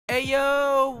Hey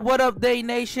yo, what up Day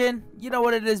Nation? You know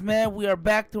what it is, man. We are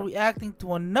back to reacting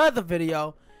to another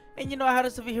video. And you know how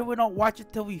this over here, we don't watch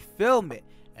it till we film it.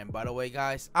 And by the way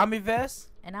guys, I'm Yves.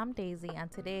 And I'm Daisy,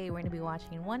 and today we're going to be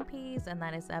watching One Piece, and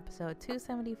that is episode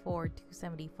 274,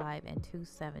 275, and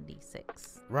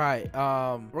 276. Right,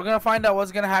 we're gonna find out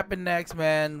what's gonna happen next,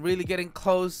 man. Really getting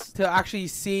close to actually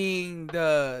seeing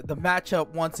the matchup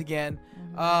once again.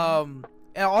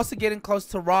 And also getting close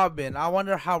to Robin. I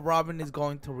wonder how Robin is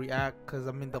going to react, because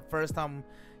I mean the first time,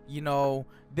 you know,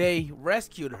 they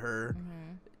rescued her,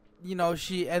 you know,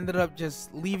 she ended up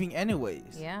just leaving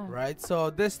anyways. Yeah. Right. So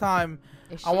this time,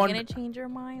 is she gonna change her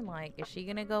mind? Like, is she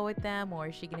gonna go with them, or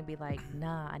is she gonna be like,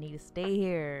 nah, I need to stay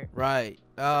here? Right.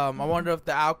 I wonder if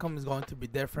the outcome is going to be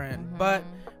different. But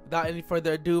without any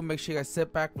further ado, make sure you guys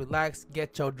sit back, relax,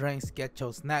 get your drinks, get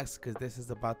your snacks, because this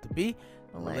is about to be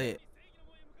lit.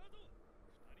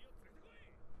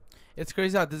 It's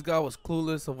crazy how this guy was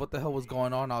clueless of what the hell was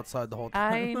going on outside the whole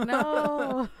time. I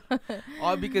know.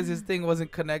 All because his thing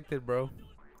wasn't connected, bro.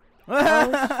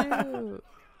 Oh,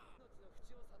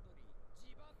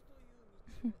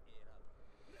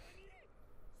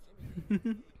 shoot.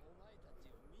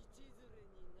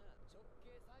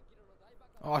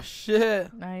 Oh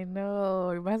shit. I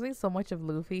know. It reminds me so much of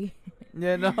Luffy.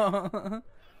 Yeah, no.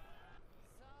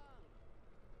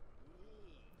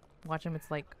 Watch him, it's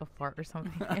like a fart or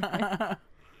something.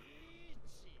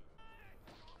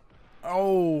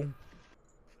 Oh.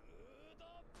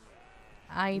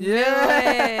 I knew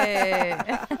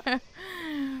it.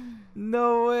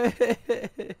 No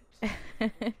way.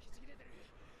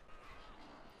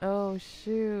 Oh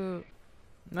shoot.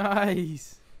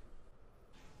 Nice.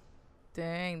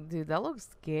 Dang, dude, that looks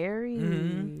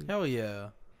scary. Hell yeah.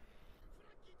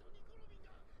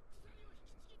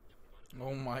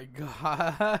 Oh my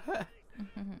god.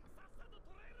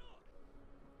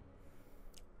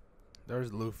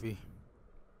 There's Luffy.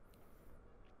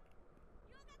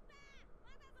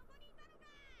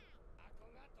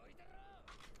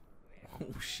 Oh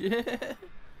shit.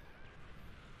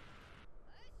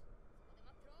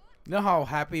 You know how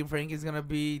happy Frankie's gonna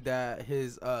be that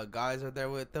his guys are there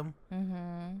with him?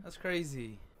 That's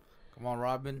crazy. Come on,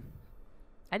 Robin.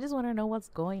 I just want to know what's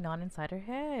going on inside her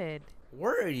head.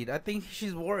 Worried. I think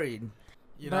she's worried.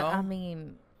 You know? I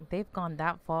mean, they've gone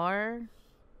that far.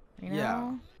 You know?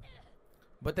 Yeah.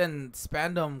 But then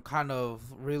Spandam kind of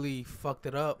really fucked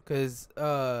it up, because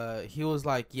he was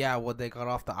like, yeah, well, they got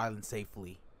off the island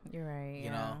safely. You're right. You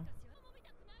know?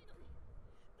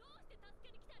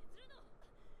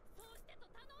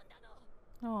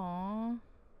 Aww.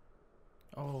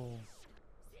 Oh.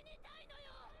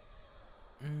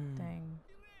 Dang.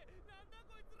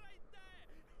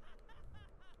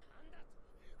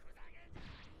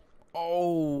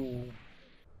 Oh.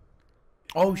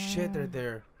 Oh shit, they're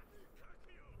there.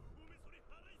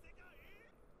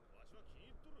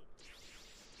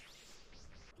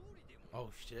 Oh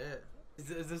shit.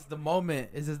 Is this the moment?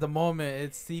 Is this the moment?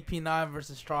 It's CP9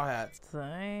 versus Straw Hats.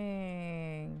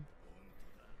 Dang.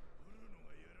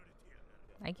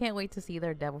 I can't wait to see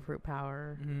their devil fruit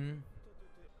power.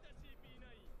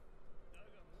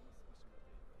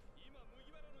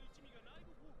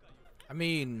 I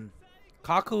mean,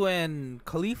 Kaku and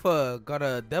Khalifa got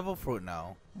a devil fruit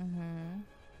now.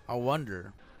 I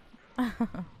wonder.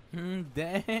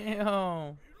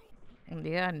 Damn.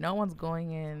 Yeah, no one's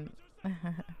going in.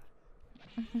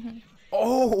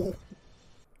 Oh,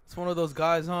 it's one of those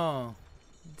guys, huh?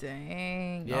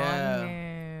 Dang. Yeah. On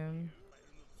him.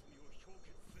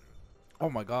 Oh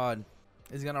my god.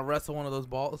 Is he gonna wrestle one of those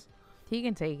balls? He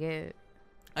can take it.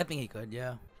 I think he could,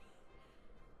 yeah.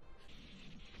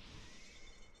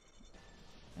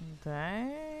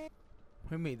 Dang.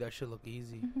 We made that shit look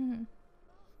easy.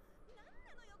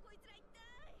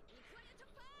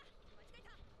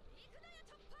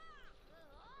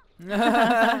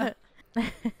 That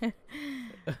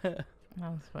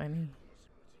was funny.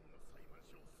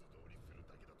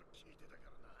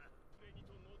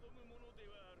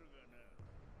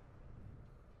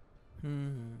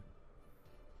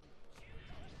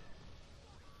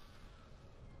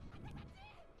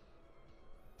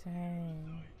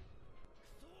 Dang.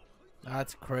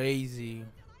 That's crazy.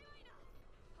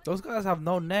 Those guys have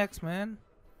no necks, man.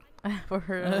 For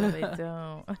real, they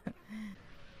don't.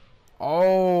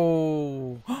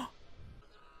 Oh.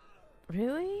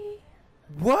 Really?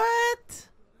 What?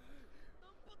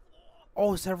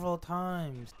 Oh, several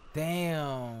times.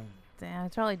 Damn. Damn,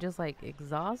 it's probably just like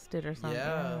exhausted or something.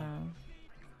 Yeah.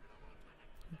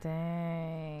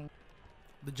 Dang.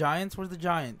 The Giants? Where's the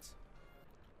Giants?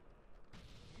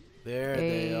 There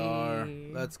they are.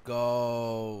 Hey. Let's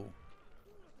go.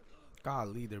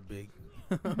 Golly, they're big.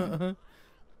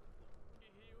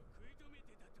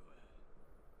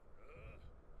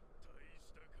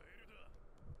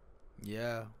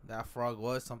 Yeah, that frog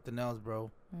was something else,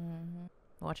 bro.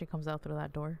 Watch, it comes out through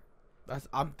that door.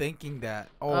 I'm thinking that.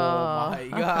 Oh, Oh. my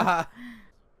god.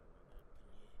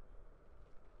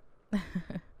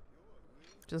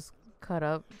 Just cut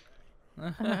up.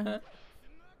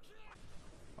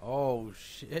 Oh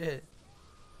shit.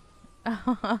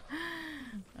 Oh,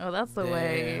 that's the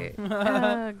way. Damn.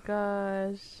 Oh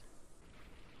gosh.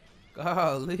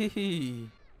 Golly,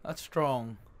 that's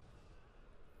strong.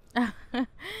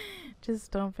 Just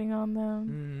stomping on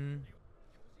them.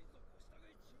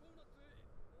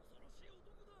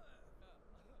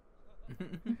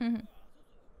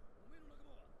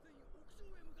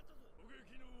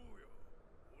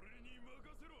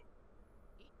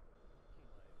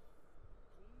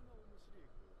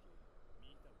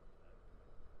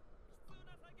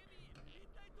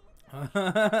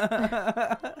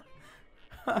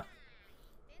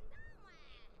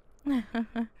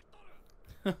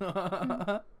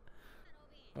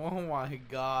 Oh my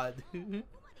god.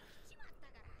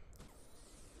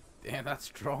 Damn, that's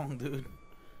strong, dude.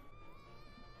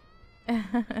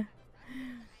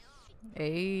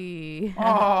 Hey.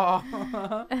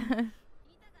 Oh.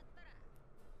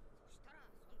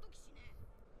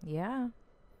 Yeah.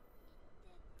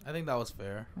 I think that was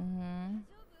fair.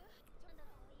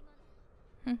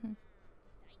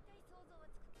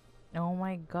 Oh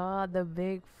my god, the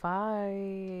big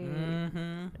fight.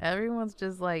 Everyone's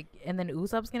just like, and then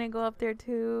Usopp's gonna go up there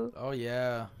too. Oh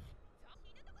yeah.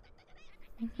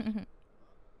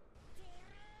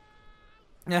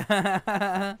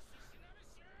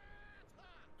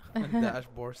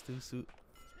 Dashboard suit.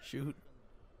 Shoot.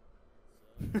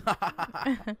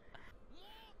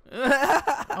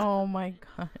 Oh my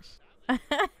gosh.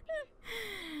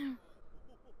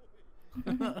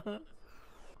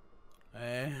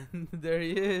 And there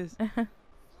he is.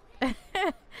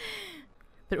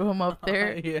 Threw him up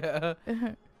there. Yeah.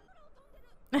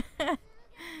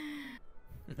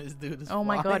 This dude is Oh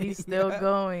my god, he's still yeah.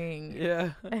 going.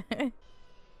 Yeah.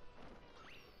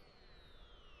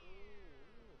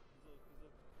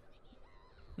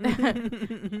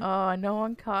 Oh, no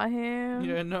one caught him.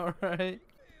 Yeah, no, right?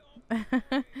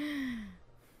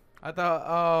 I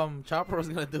thought Chopper was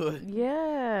gonna do it.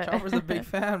 Yeah. Chopper's a big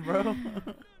fan, bro.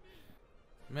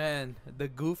 Man, the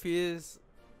goofiest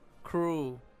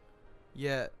crew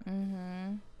yet.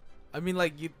 I mean,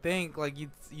 like, you think, like, you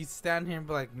stand here and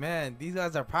be like, man, these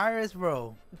guys are pirates,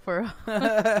 bro. For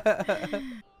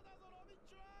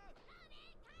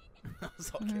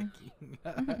So kicking.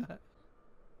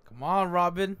 Come on,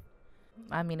 Robin.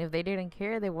 I mean, if they didn't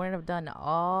care, they wouldn't have done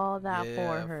all that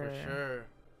for her. For sure.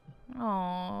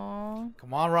 Aww.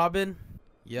 Come on, Robin.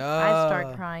 Yeah. I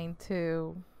start crying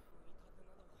too.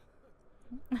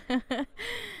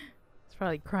 It's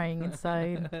probably crying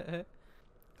inside.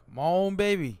 Come on,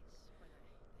 baby.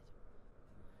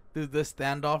 Dude, this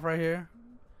standoff right here.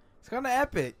 It's kind of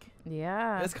epic.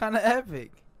 Yeah. It's kind of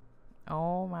epic.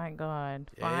 Oh my god.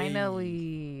 Yay.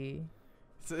 Finally.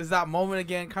 So is that moment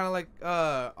again kind of like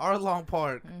Arlong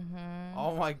Park?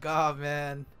 Oh my god,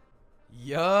 man.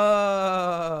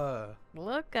 Yeah.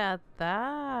 Look at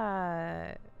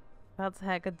that. That's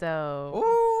hecka dope.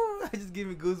 Ooh, that just gave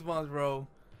me goosebumps, bro.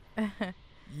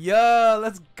 Yeah,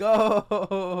 let's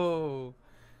go.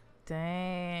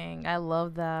 Dang, I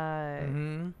love that.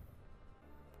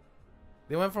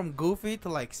 They went from goofy to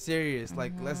like serious,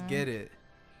 like let's get it.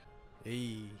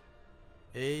 Hey,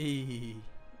 hey,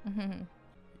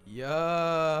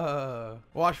 yeah.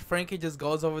 Watch, Frankie just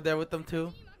goes over there with them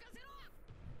too.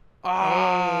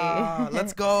 Ah, Hey.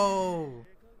 let's go.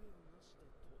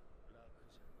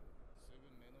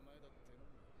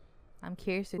 I'm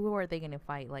curious, who are they gonna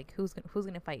fight? Like, who's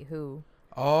gonna fight who?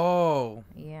 Oh,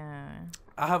 Yeah.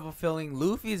 I have a feeling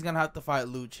Luffy's gonna have to fight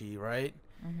Lucci, right?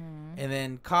 And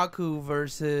then Kaku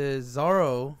versus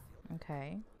Zoro.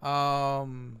 Okay.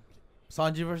 Sanji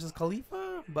versus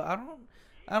Khalifa, but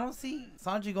I don't see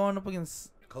Sanji going up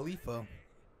against Khalifa.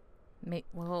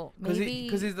 Well, maybe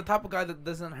because he's the type of guy that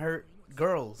doesn't hurt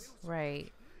girls.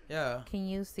 right. Yeah. Can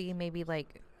you see maybe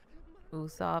like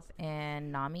Usopp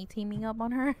and Nami teaming up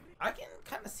on her? I can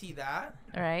kind of see that.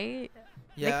 Right?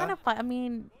 Yeah. They kind of fight. I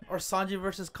mean, Or Sanji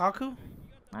versus Kaku.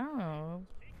 I don't know.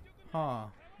 Huh.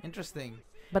 Interesting.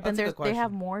 But then That's a good they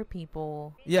have question. more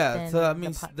people. Yeah. So that than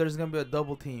means there's gonna be a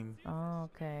double team. Oh,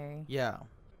 okay. Yeah.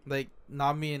 Like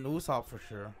Nami and Usopp for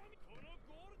sure.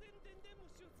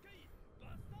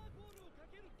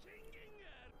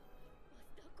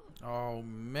 Oh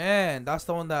man, that's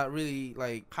the one that really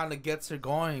like kind of gets her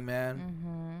going,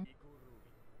 man.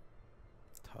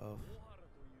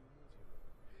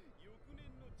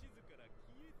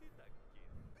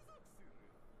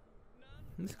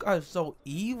 This guy's so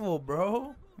evil,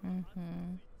 bro.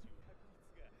 Mm-hmm.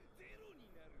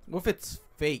 What if it's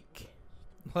fake?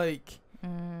 Like,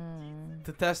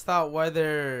 to test out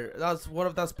whether what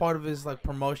if that's part of his like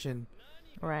promotion,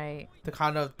 Right. to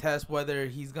kind of test whether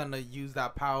he's gonna use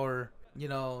that power, you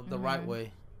know, the right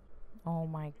way. Oh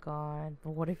my god.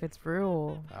 But what if it's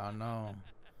real? I don't know.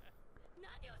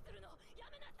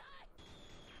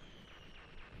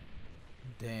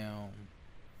 Damn.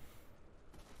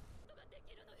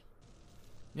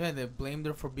 Yeah, they blamed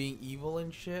her for being evil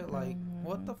and shit. Like,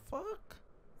 what the fuck?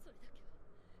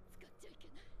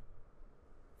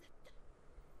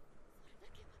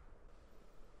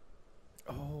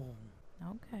 Oh,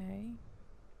 Okay.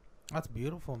 that's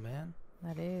beautiful, man.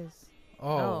 That is.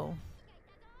 Oh.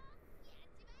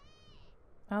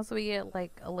 Also, we get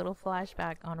like a little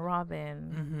flashback on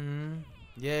Robin.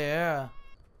 Yeah.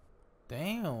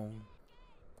 Damn.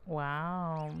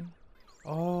 Wow.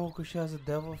 Oh, because she has a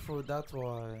devil fruit. That's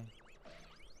why.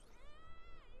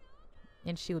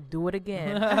 And she'll do it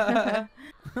again.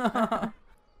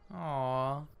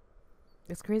 Aw.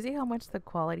 It's crazy how much the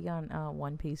quality on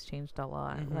One Piece changed a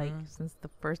lot. Like, since the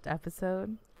first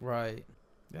episode. Right.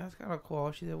 Yeah, that's kind of cool.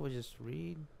 All she did was just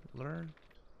read, learn.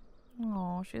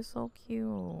 Oh, she's so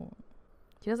cute.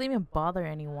 She doesn't even bother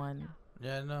anyone.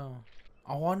 Yeah, I know.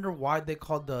 I wonder why they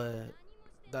called the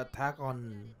attack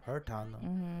on her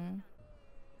town,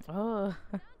 though. Oh.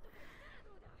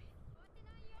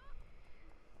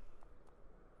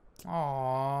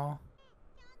 Aww.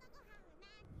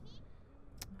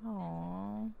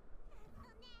 Aww.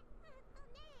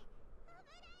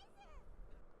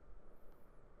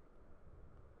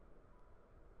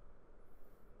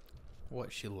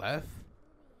 What, she left?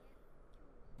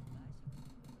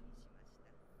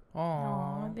 Oh,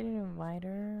 Aww. they didn't invite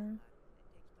her.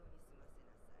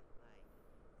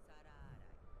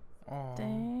 Aww.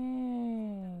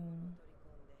 Dang.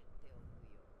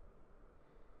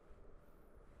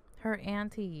 Her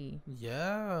auntie.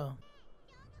 Yeah.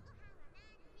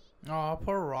 Aw,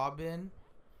 poor Robin.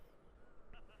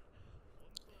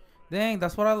 Dang,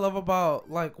 that's what I love about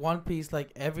like One Piece.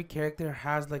 Like every character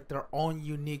has like their own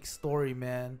unique story,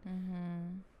 man.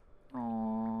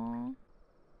 Aww.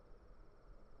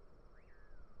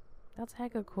 That's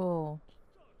hecka cool.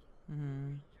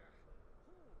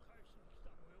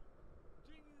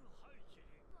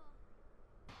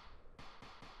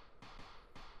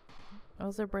 It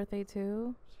was her birthday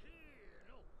too?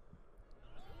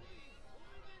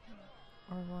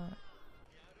 Or what?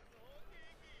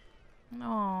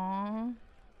 Aww.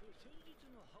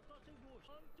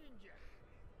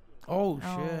 Oh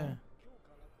shit.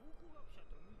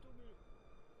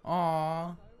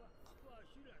 Aww.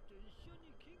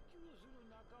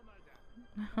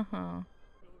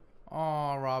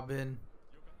 Aw, Robin.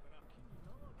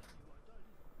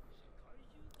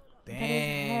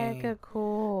 Dang. Hecka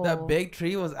cool. That big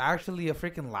tree was actually a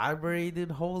freaking library,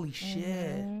 dude. Holy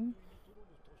shit.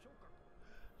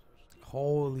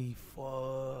 Holy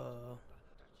fuck.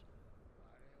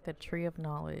 The tree of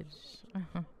knowledge.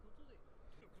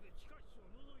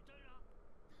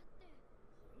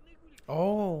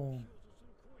 Oh.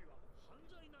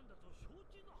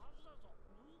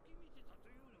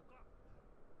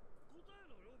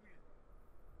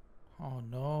 Oh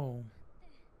no.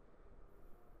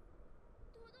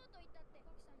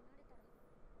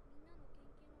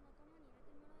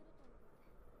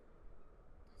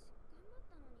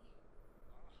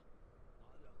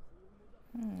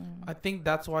 I think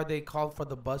that's why they called for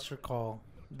the Buster call,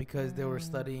 because they were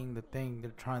studying the thing.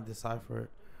 They're trying to decipher it.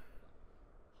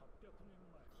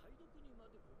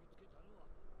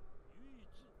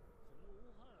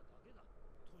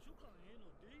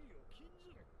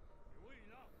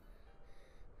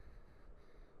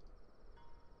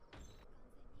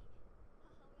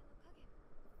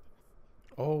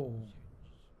 Oh.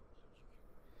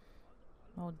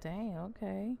 Oh, dang.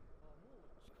 Okay.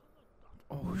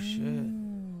 Oh shit.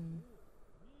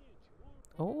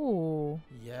 Oh.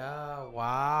 Yeah,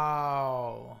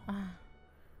 wow.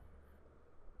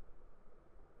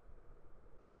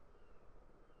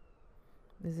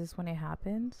 Is this when it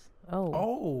happens? Oh.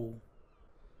 Oh.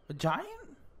 A giant?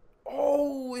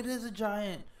 Oh, it is a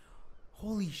giant.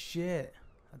 Holy shit.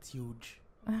 That's huge.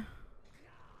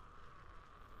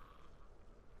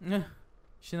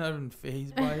 She's not even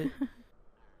phased by it.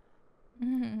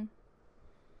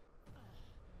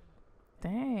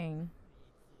 Dang.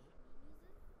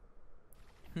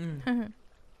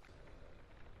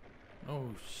 Oh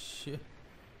shit.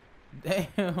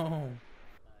 Damn.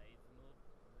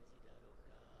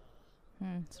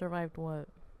 Survived what?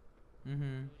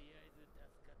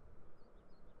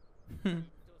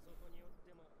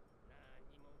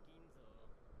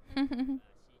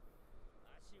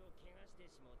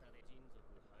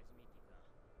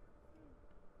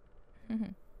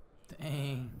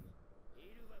 Dang.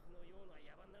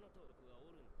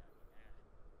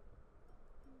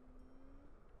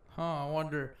 Huh, I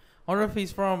wonder if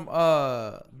he's from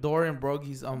Dorian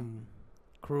Brogy's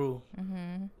crew.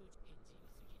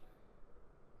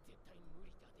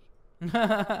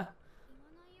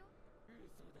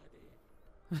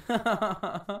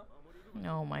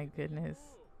 Oh my goodness.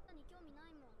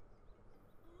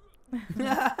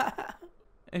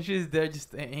 And she's there just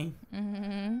staying.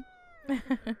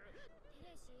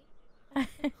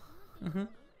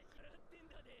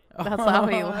 That's how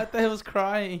he I thought he was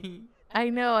crying. I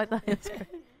know, I thought it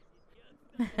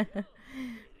was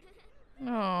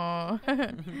Oh.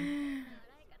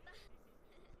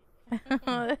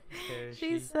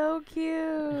 She's so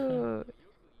cute.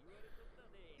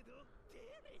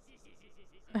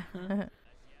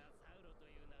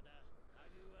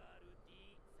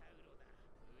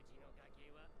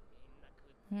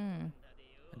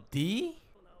 D?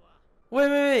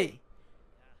 Wait.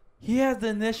 He has the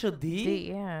initial D? D,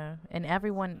 yeah. And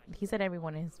everyone, he said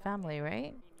everyone in his family,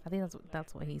 right? I think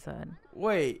that's what he said.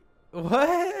 Wait,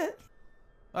 what?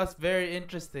 That's very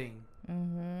interesting.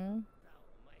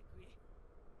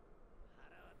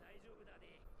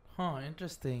 Huh,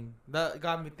 interesting. That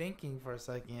got me thinking for a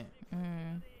second.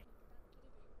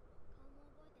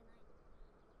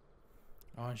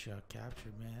 Oh, she got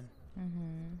captured, man.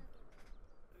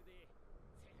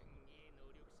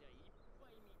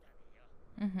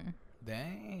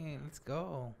 Dang, let's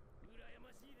go.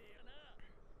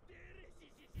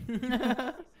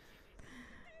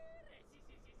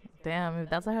 Damn, if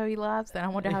that's how he laughs, then I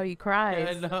wonder how he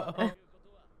cries. I know.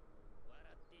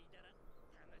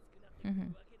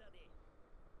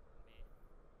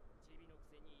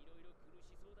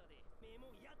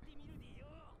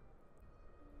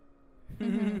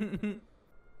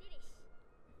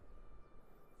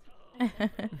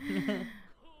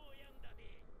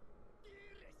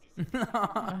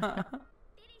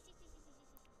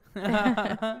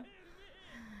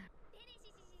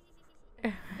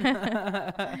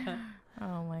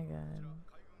 Oh my god.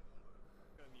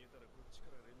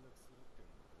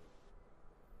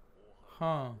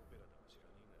 Huh.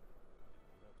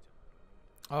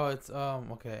 Oh, it's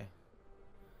okay.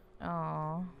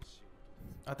 Oh.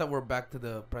 I thought we're back to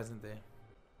the present day.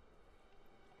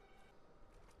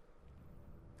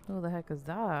 Who the heck is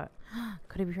that?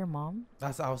 Could it be her mom?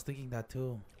 I was thinking that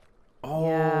too. Oh.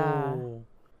 Yeah.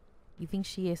 You think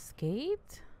she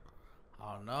escaped?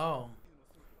 I don't know.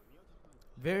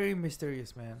 Very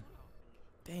mysterious, man.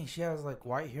 Dang, she has like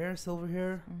white hair, silver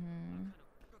hair.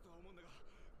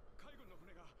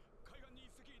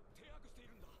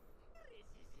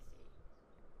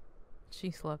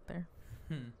 She slept there.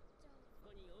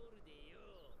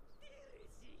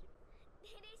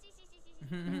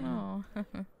 Oh.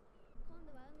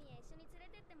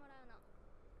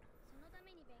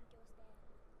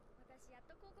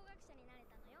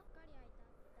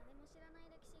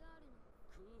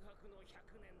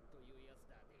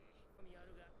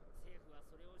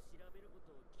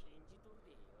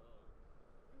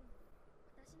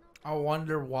 I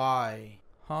wonder why.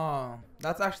 Huh.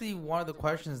 That's actually one of the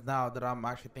questions now that I'm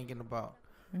actually thinking about.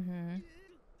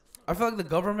 I feel like the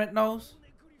government knows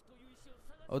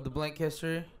of the blank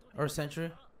history or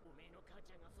century.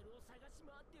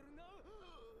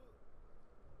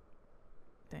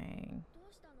 Dang.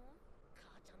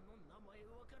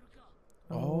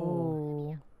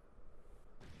 Oh.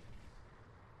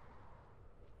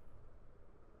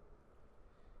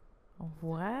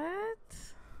 What?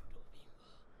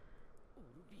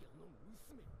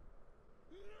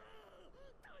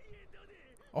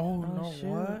 Oh, no, shoot.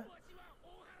 what?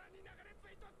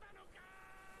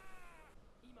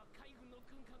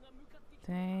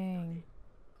 Dang.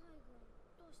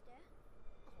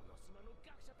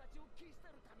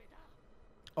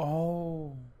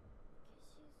 Oh.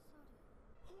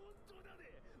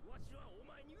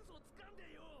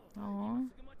 Aw.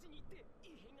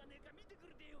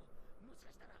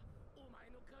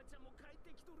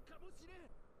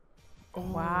 Oh.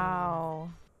 Wow.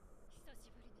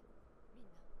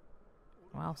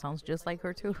 Wow, sounds just like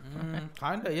her too.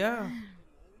 Kinda, yeah.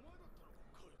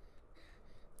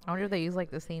 I wonder if they use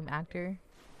like the same actor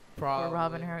Probably. for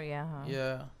Rob and her. Yeah. Huh?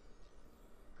 Yeah.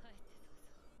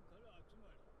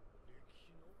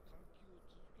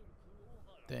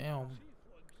 Damn.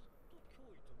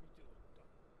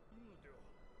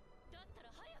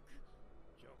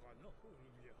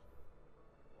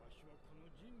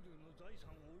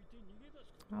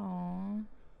 Aww.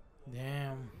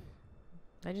 Damn.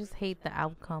 I just hate the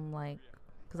outcome, like,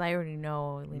 because I already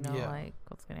know, Yeah. like,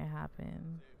 what's going to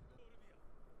happen.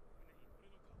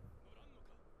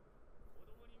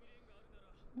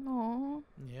 No.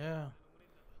 Yeah.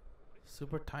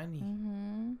 Super tiny.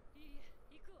 Mm-hmm.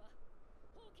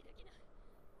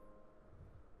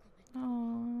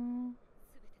 Oh.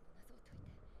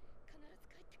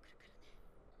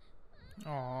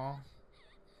 Aw.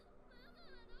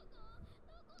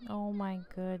 Oh my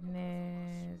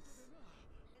goodness.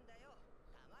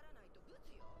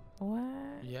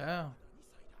 What? Yeah.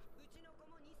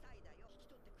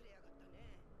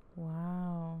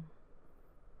 Wow.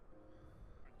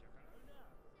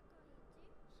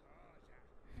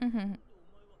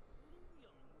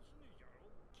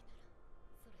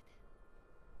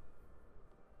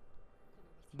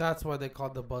 That's why they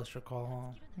called the Buster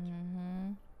Call, huh?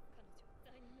 Mm-hmm.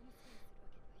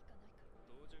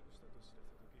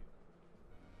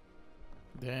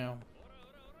 Damn.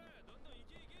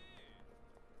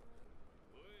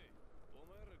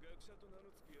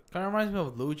 Kind of reminds me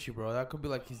of Lucci, bro. That could be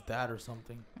like his dad or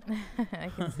something. I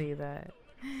can see that.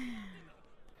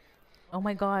 Oh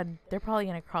my god, they're probably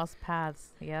gonna cross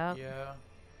paths. Yep. Yeah.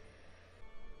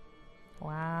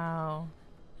 Wow.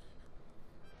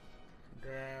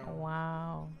 Damn.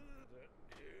 Wow.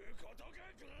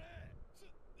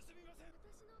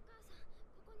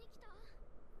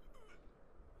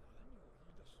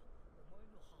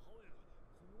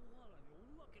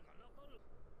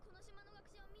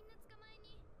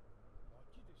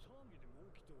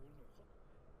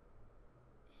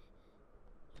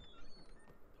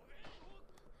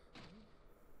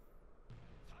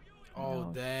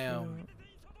 Oh, damn.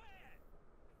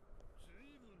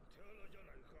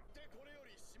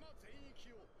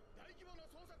 shoot.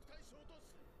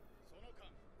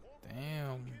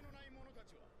 Damn.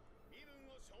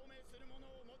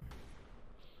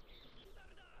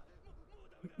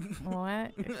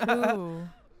 What? Who?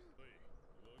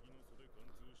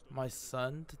 My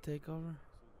son to take over?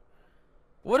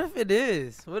 What if it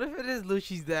is? What if it is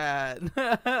Lucci's dad?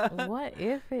 What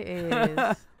if it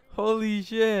is? Holy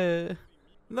shit.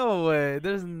 No way.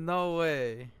 There's no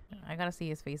way. I gotta see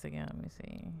his face again. Let me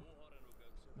see.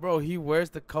 Bro, he wears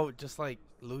the coat just like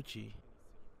Lucci.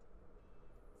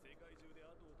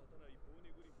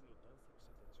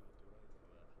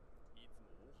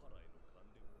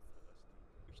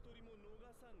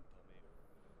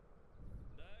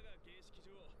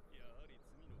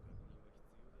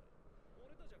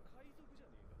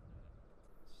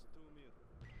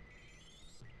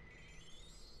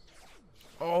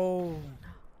 Oh.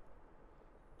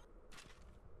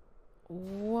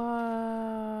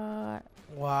 What?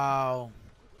 Wow.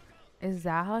 Is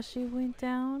that how she went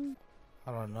down?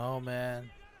 I don't know, man.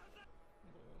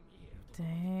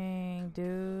 Dang,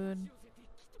 dude.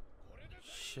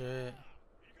 Shit.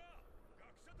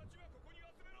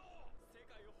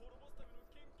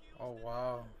 Oh,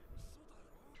 wow.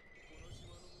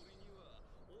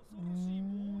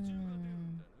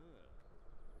 Mm.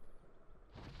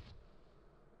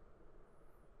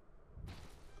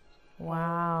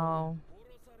 Wow.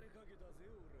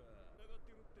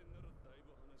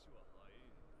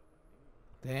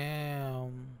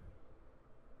 Damn.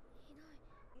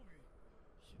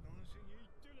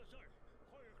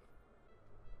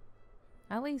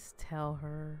 At least tell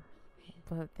her.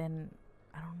 But then,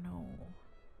 I don't know.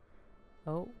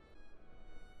 Oh.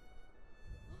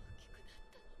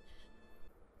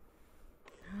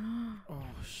 Oh,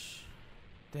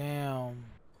 damn.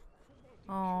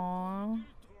 Aww.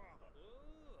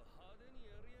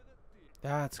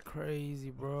 That's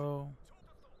crazy, bro.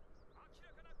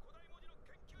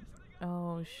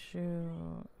 Oh,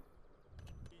 shoot.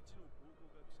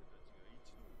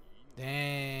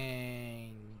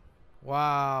 Dang.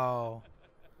 Wow.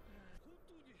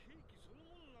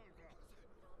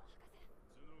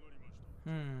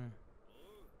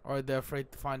 Or they're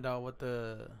afraid to find out what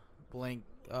the blank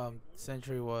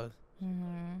century was.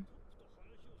 Mm-hmm.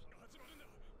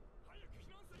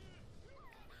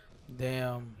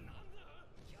 Damn.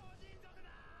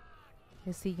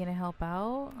 Is he gonna help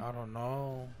out? I don't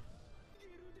know.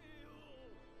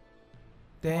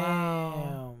 Damn.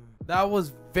 Wow. That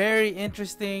was very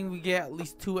interesting. We get at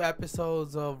least 2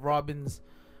 episodes of Robin's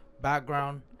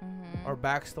background or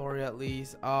backstory at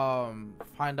least.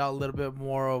 Find out a little bit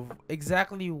more of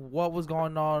exactly what was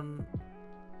going on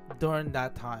during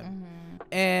that time.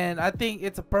 And I think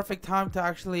it's a perfect time to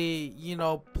actually, you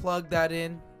know, plug that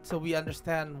in so we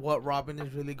understand what Robin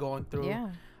is really going through. Yeah.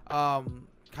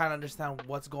 Kind of understand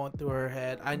what's going through her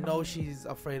head. I know she's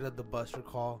afraid of the Buster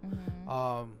Call,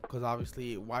 because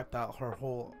obviously it wiped out her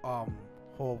whole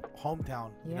whole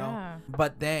hometown, you know. Yeah.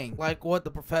 But dang, like what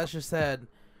the professor said,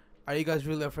 are you guys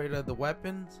really afraid of the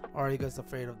weapons, or are you guys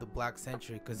afraid of the Black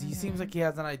Century? Because he seems like he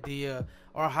has an idea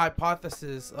or a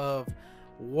hypothesis of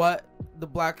what the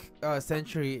Black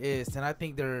Century is, and I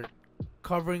think they're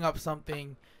covering up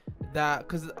something that,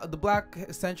 because the Black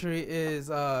Century is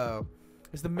the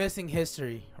missing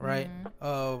history, right,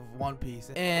 of One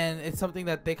Piece, and it's something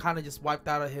that they kind of just wiped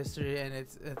out of history, and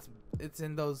it's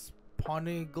in those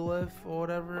poneglyph or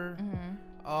whatever.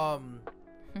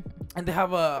 And they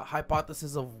have a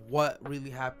hypothesis of what really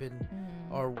happened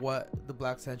or what the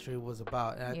Black Century was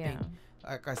about, and I think,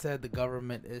 like I said, the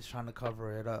government is trying to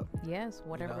cover it up. Yes,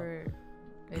 whatever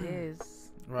it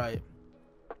is. Right.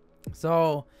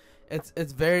 So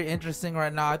it's very interesting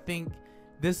right now. I think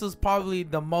this was probably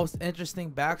the most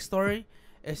interesting backstory.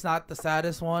 It's not the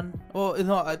saddest one. Well,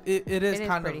 no, it is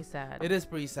kind of pretty sad. It is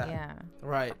pretty sad. Yeah.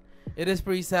 Right. It is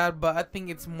pretty sad, but I think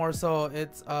it's more so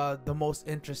it's the most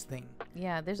interesting.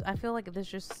 Yeah, I feel like there's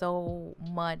just so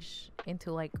much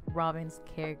into like Robin's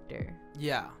character.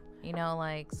 Yeah. You know,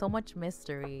 like so much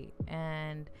mystery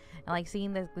and like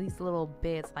seeing these little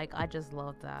bits, like I just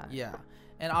love that. Yeah.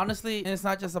 And honestly, it's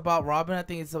not just about Robin. I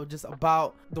think it's just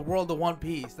about the world of One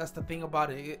Piece. That's the thing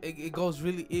about it.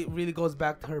 It really goes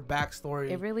back to her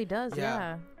backstory. It really does,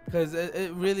 yeah. Because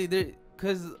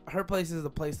because her place is the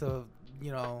place of,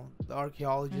 you know, the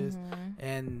archaeologists,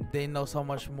 and they know so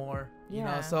much more. You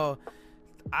know, so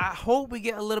I hope we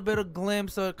get a little bit of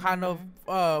glimpse or kind of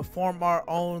form our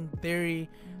own theory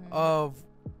of,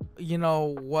 you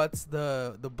know, what's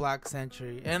the Black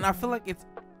Century. And I feel like it's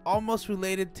almost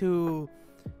related to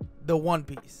the One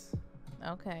Piece.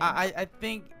 Okay. I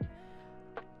think,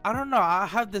 I don't know, I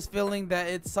have this feeling that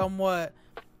it's somewhat,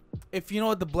 if you know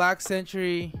what the Black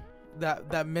Century,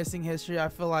 that missing history, I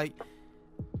feel like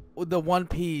the One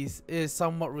Piece is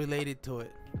somewhat related to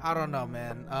it. I don't know,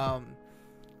 man.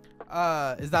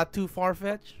 Is that too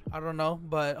far-fetched? I don't know,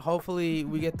 but hopefully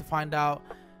we get to find out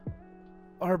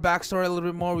her backstory a little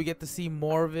bit more. We get to see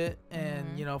more of it,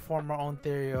 and you know, form our own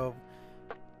theory of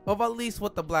at least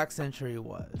what the Black Century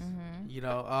was. You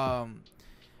know,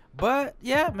 but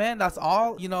yeah, man, that's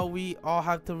all, you know, we all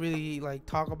have to really like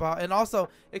talk about. And also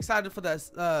excited for that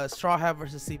Straw Hat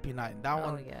versus CP9.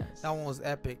 That one was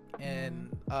epic, and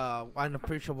I'm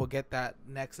pretty sure we'll get that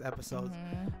next episode.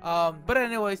 But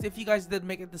anyways, if you guys did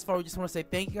make it this far, we just want to say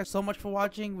thank you guys so much for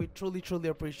watching. We truly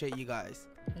appreciate you guys.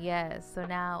 Yes, so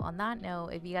now on that note,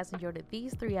 if you guys enjoyed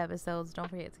these 3 episodes, don't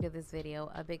forget to give this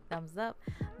video a big thumbs up.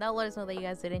 That'll let us know that you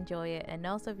guys did enjoy it. And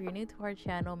also, if you're new to our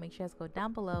channel, make sure you guys go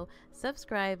down below,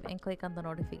 subscribe, and click on the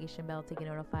notification bell to get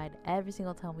notified every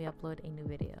single time we upload a new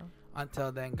video.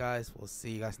 Until then, guys, we'll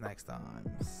see you guys next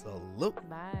time. Salute.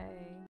 Bye.